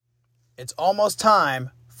It's almost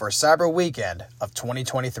time for Cyber Weekend of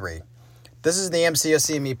 2023. This is the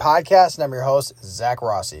MCOCME podcast, and I'm your host, Zach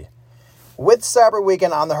Rossi. With Cyber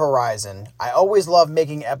Weekend on the horizon, I always love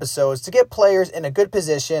making episodes to get players in a good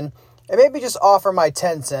position and maybe just offer my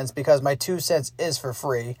 10 cents, because my 2 cents is for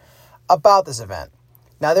free, about this event.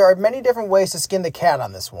 Now, there are many different ways to skin the cat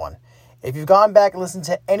on this one. If you've gone back and listened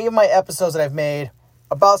to any of my episodes that I've made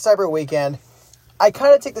about Cyber Weekend, I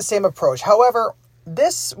kind of take the same approach. However,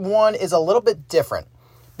 this one is a little bit different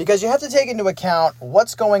because you have to take into account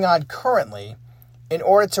what's going on currently in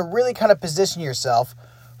order to really kind of position yourself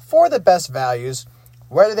for the best values,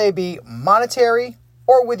 whether they be monetary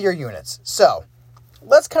or with your units. So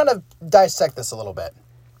let's kind of dissect this a little bit.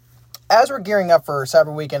 As we're gearing up for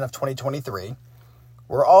Cyber Weekend of 2023,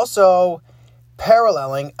 we're also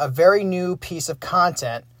paralleling a very new piece of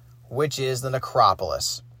content, which is the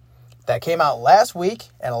Necropolis. That came out last week,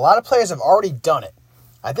 and a lot of players have already done it.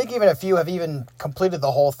 I think even a few have even completed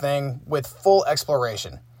the whole thing with full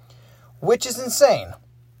exploration, which is insane.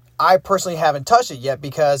 I personally haven't touched it yet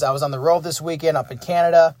because I was on the road this weekend up in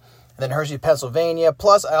Canada, and then Hershey, Pennsylvania.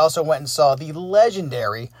 Plus, I also went and saw the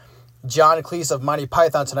legendary John Cleese of Monty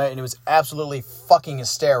Python tonight, and it was absolutely fucking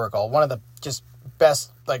hysterical. One of the just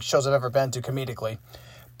best shows I've ever been to comedically.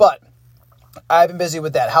 But I've been busy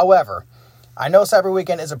with that. However, I know Cyber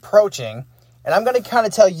Weekend is approaching, and I'm going to kind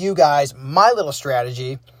of tell you guys my little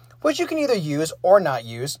strategy, which you can either use or not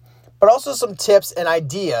use, but also some tips and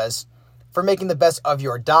ideas for making the best of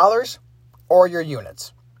your dollars or your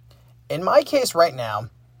units. In my case right now,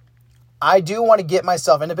 I do want to get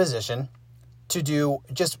myself in a position to do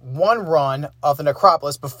just one run of the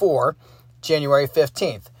Necropolis before January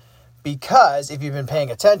 15th, because if you've been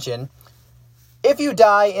paying attention, if you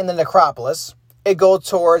die in the Necropolis, it goes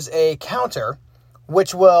towards a counter,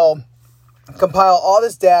 which will compile all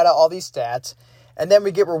this data, all these stats, and then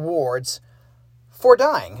we get rewards for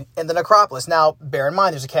dying in the Necropolis. Now, bear in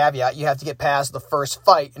mind, there's a caveat. You have to get past the first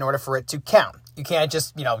fight in order for it to count. You can't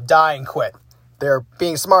just, die and quit. They're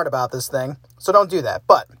being smart about this thing, so don't do that.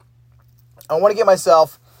 But I want to get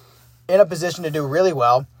myself in a position to do really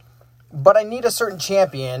well, but I need a certain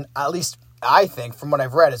champion, at least I think, from what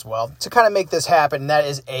I've read as well, to kind of make this happen, and that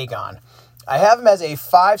is Aegon. I have him as a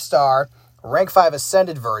 5-star, rank 5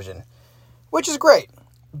 ascended version, which is great,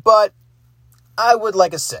 but I would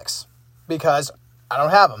like a 6 because I don't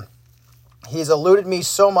have him. He's eluded me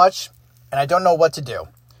so much, and I don't know what to do.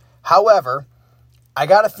 However, I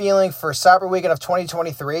got a feeling for Cyber Weekend of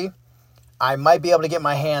 2023, I might be able to get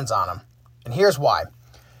my hands on him, and here's why.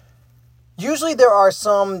 Usually there are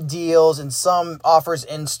some deals and some offers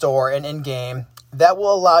in store and in-game that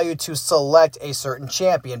will allow you to select a certain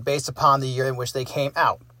champion based upon the year in which they came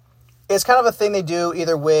out. It's kind of a thing they do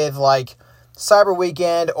either with Cyber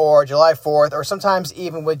Weekend or July 4th, or sometimes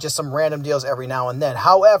even with just some random deals every now and then.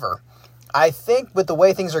 However, I think with the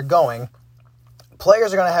way things are going,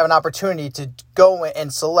 players are going to have an opportunity to go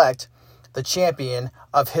and select the champion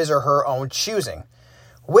of his or her own choosing.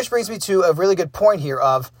 Which brings me to a really good point here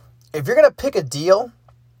of, if you're going to pick a deal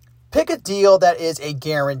that is a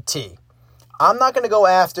guarantee. I'm not going to go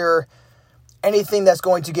after anything that's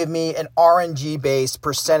going to give me an RNG-based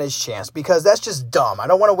percentage chance, because that's just dumb. I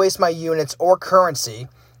don't want to waste my units or currency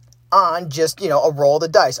on just, a roll of the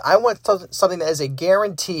dice. I want something that is a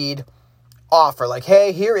guaranteed offer.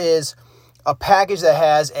 Hey, here is a package that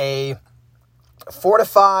has a 4 to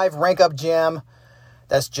 5 rank up gem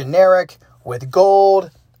that's generic with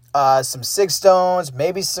gold, some sig stones,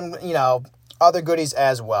 maybe some, other goodies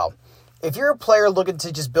as well. If you're a player looking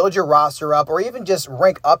to just build your roster up or even just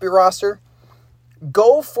rank up your roster,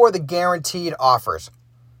 go for the guaranteed offers.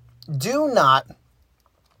 Do not,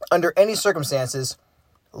 under any circumstances,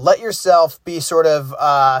 let yourself be sort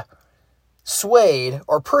of swayed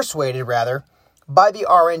or persuaded, rather, by the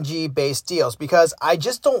RNG-based deals, because I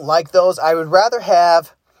just don't like those. I would rather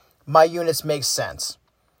have my units make sense.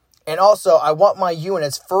 And also, I want my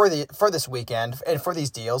units for this weekend and for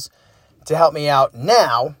these deals to help me out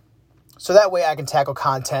now, so that way I can tackle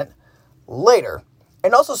content later.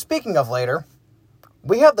 And also, speaking of later,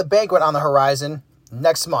 we have the banquet on the horizon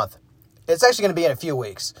next month. It's actually going to be in a few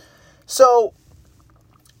weeks. So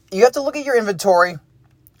you have to look at your inventory,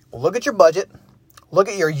 look at your budget, look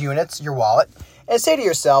at your units, your wallet, and say to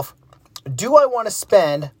yourself, do I want to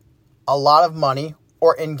spend a lot of money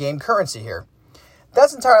or in-game currency here?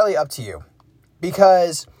 That's entirely up to you,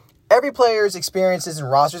 because every player's experiences and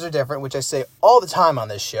rosters are different, which I say all the time on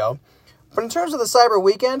this show. But in terms of the Cyber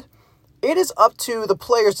Weekend, it is up to the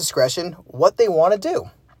player's discretion what they want to do.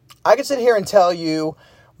 I could sit here and tell you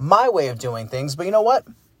my way of doing things, but you know what?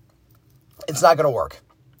 It's not going to work,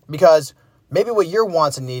 because Maybe what your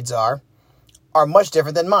wants and needs are much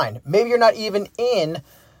different than mine. Maybe you're not even in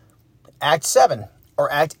Act 7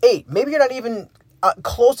 or Act 8. Maybe you're not even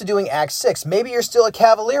close to doing Act 6. Maybe you're still a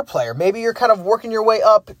Cavalier player. Maybe you're kind of working your way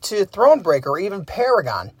up to Thronebreaker or even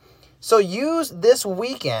Paragon. So use this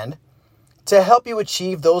weekend to help you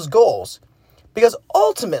achieve those goals. Because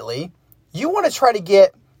ultimately, you want to try to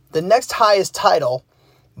get the next highest title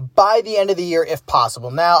by the end of the year if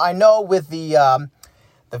possible. Now, I know with the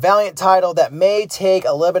Valiant title, that may take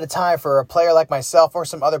a little bit of time for a player like myself or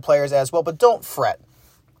some other players as well, but don't fret.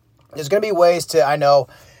 There's going to be ways to, I know,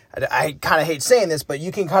 I kind of hate saying this, but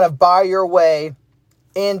you can kind of buy your way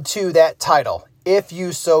into that title if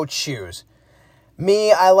you so choose.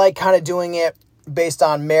 Me, I like kind of doing it based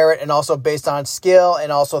on merit and also based on skill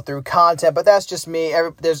and also through content, but that's just me.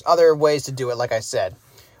 There's other ways to do it, like I said.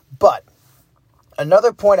 But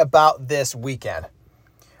another point about this weekend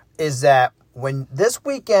is that when this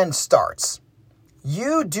weekend starts,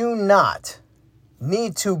 you do not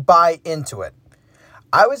need to buy into it.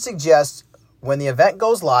 I would suggest when the event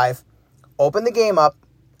goes live, open the game up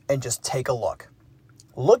and just take a look.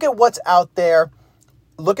 Look at what's out there.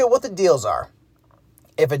 Look at what the deals are.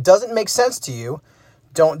 If it doesn't make sense to you,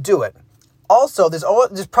 don't do it. Also,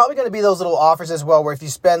 there's probably going to be those little offers as well where if you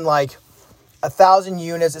spend like 1,000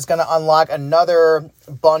 units, it's going to unlock another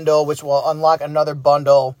bundle, which will unlock another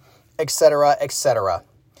bundle, etc., etc.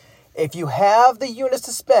 If you have the units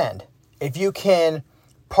to spend, if you can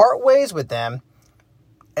part ways with them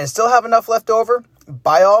and still have enough left over,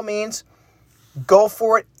 by all means, go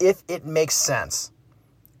for it if it makes sense.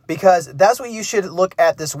 Because that's what you should look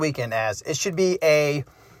at this weekend as. It should be a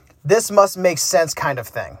this must make sense kind of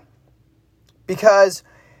thing. Because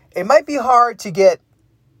it might be hard to get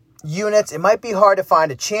units, it might be hard to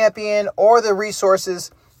find a champion or the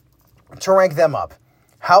resources to rank them up.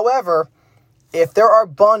 However, if there are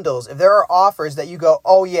bundles, if there are offers that you go,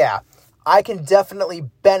 oh yeah, I can definitely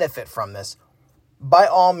benefit from this, by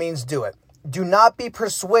all means do it. Do not be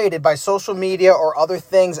persuaded by social media or other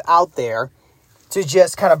things out there to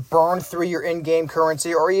just kind of burn through your in-game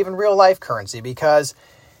currency or even real-life currency, because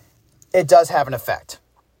it does have an effect.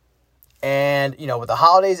 And, with the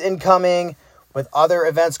holidays incoming, with other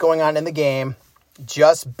events going on in the game,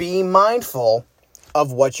 just be mindful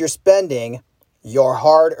of what you're spending your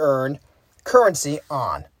hard-earned currency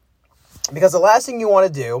on. Because the last thing you want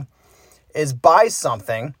to do is buy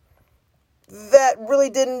something that really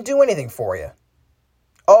didn't do anything for you.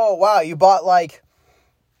 Oh, wow, you bought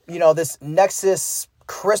this Nexus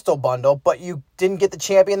Crystal bundle, but you didn't get the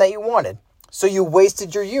champion that you wanted. So you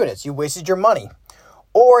wasted your units, you wasted your money.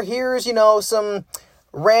 Or here's, some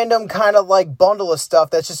random kind of bundle of stuff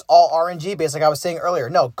that's just all RNG based, like I was saying earlier.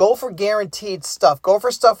 No, go for guaranteed stuff. Go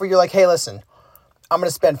for stuff where you're like, hey, listen, I'm going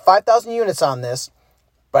to spend 5,000 units on this,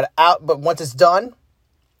 but once it's done,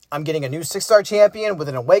 I'm getting a new 6-star champion with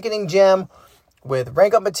an awakening gem, with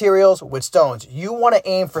rank up materials, with stones. You want to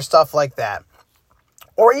aim for stuff like that.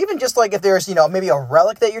 Or even just if there's, maybe a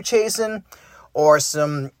relic that you're chasing or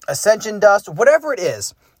some ascension dust, whatever it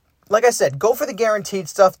is. Like I said, go for the guaranteed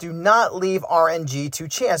stuff. Do not leave RNG to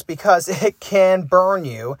chance, because it can burn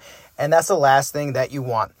you, and that's the last thing that you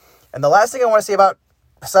want. And the last thing I want to say about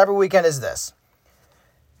Cyber Weekend is this.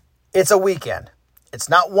 It's a weekend. It's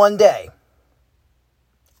not one day.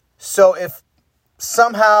 So if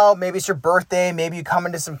somehow, maybe it's your birthday, maybe you come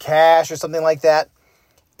into some cash or something like that,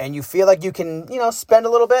 and you feel like you can, spend a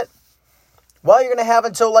little bit, well, you're going to have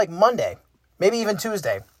until Monday, maybe even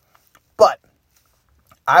Tuesday. But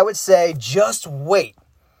I would say just wait.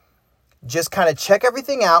 Just kind of check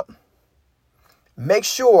everything out. Make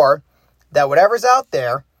sure that whatever's out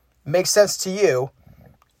there makes sense to you.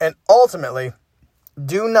 And ultimately,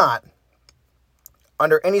 do not,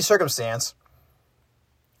 under any circumstance,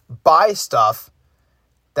 buy stuff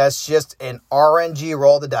that's just an RNG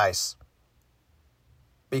roll the dice.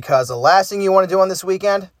 Because the last thing you want to do on this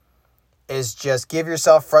weekend is just give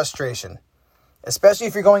yourself frustration. Especially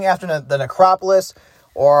if you're going after the Necropolis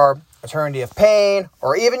or Eternity of Pain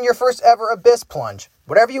or even your first ever Abyss Plunge.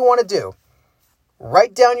 Whatever you want to do.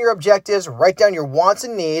 Write down your objectives. Write down your wants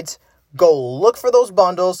and needs. Go look for those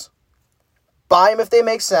bundles. Buy them if they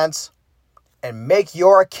make sense. And make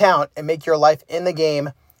your account and make your life in the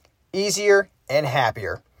game easier and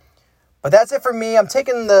happier. But that's it for me. I'm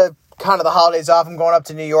taking the holidays off. I'm going up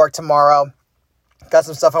to New York tomorrow. Got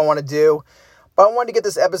some stuff I want to do. But I wanted to get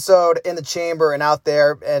this episode in the chamber and out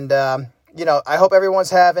there. And, I hope everyone's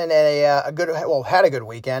having had a good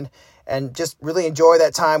weekend. And just really enjoy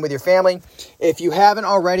that time with your family. If you haven't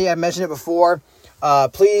already, I mentioned it before,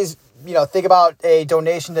 please, think about a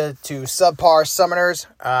donation to Subpar Summoners.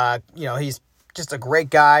 He's just a great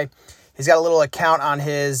guy. He's got a little account on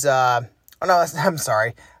his, I'm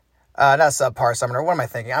sorry. Not Subpar Summoner. What am I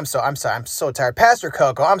thinking? I'm sorry. I'm so tired. Pastor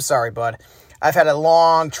Coco. I'm sorry, bud. I've had a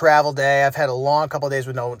long travel day. I've had a long couple of days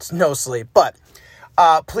with no sleep. But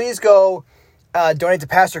please go donate to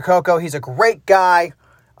Pastor Coco. He's a great guy.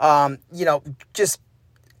 He's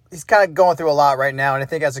kind of going through a lot right now. And I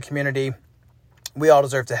think as a community, we all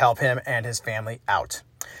deserve to help him and his family out.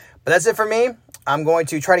 But that's it for me. I'm going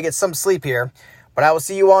to try to get some sleep here. But I will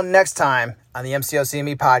see you all next time on the MCO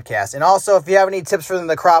CME podcast. And also, if you have any tips for the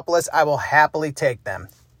Necropolis, I will happily take them.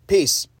 Peace.